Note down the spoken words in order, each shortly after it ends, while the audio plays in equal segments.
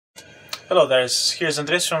Hello there, here's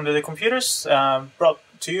Andres from dedeComputers, brought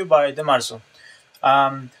to you by Demarzo.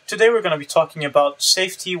 Today we're going to be talking about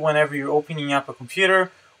safety whenever you're opening up a computer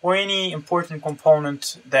or any important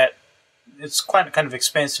component that it's quite kind of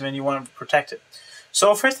expensive and you want to protect it.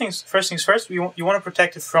 So first things first, you want to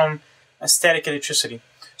protect it from static electricity.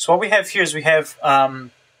 So what we have here is we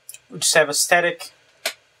just have a static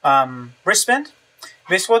wristband.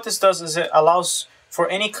 Basically what this does is it allows for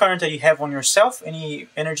any current that you have on yourself, any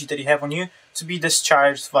energy that you have on you, to be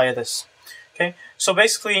discharged via this. Okay, so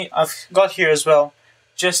basically I've got here as well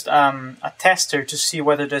just a tester to see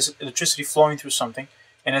whether there's electricity flowing through something.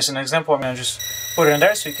 And as an example, I'm going to just put it in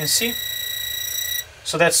there so you can see.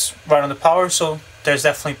 So that's right on the power, so there's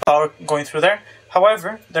definitely power going through there.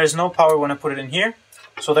 However, there's no power when I put it in here,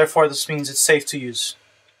 so therefore this means it's safe to use.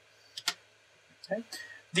 Okay.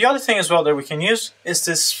 The other thing as well that we can use is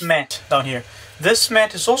this mat down here. This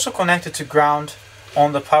mat is also connected to ground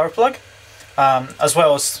on the power plug, as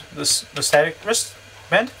well as the static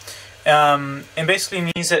wristband, and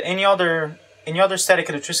basically means that any other static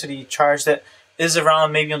electricity charge that is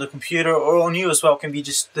around, maybe on the computer or on you as well, can be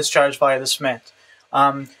just discharged via this mat.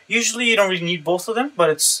 Usually you don't really need both of them, but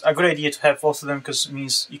it's a good idea to have both of them because it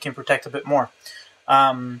means you can protect a bit more.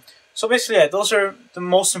 So basically, yeah, those are the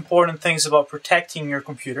most important things about protecting your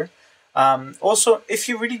computer. Also, if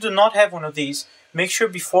you really do not have one of these, make sure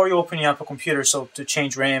before you open up a computer, so to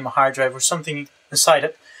change RAM, a hard drive, or something inside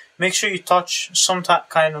it, make sure you touch some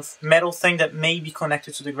kind of metal thing that may be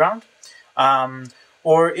connected to the ground.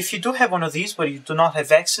 Or if you do have one of these, but you do not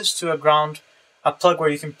have access to a plug where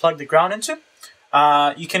you can plug the ground into,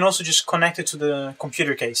 you can also just connect it to the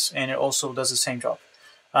computer case, and it also does the same job.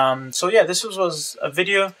 So yeah, this was a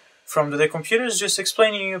video from dedeComputers just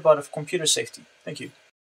explaining you about computer safety. Thank you.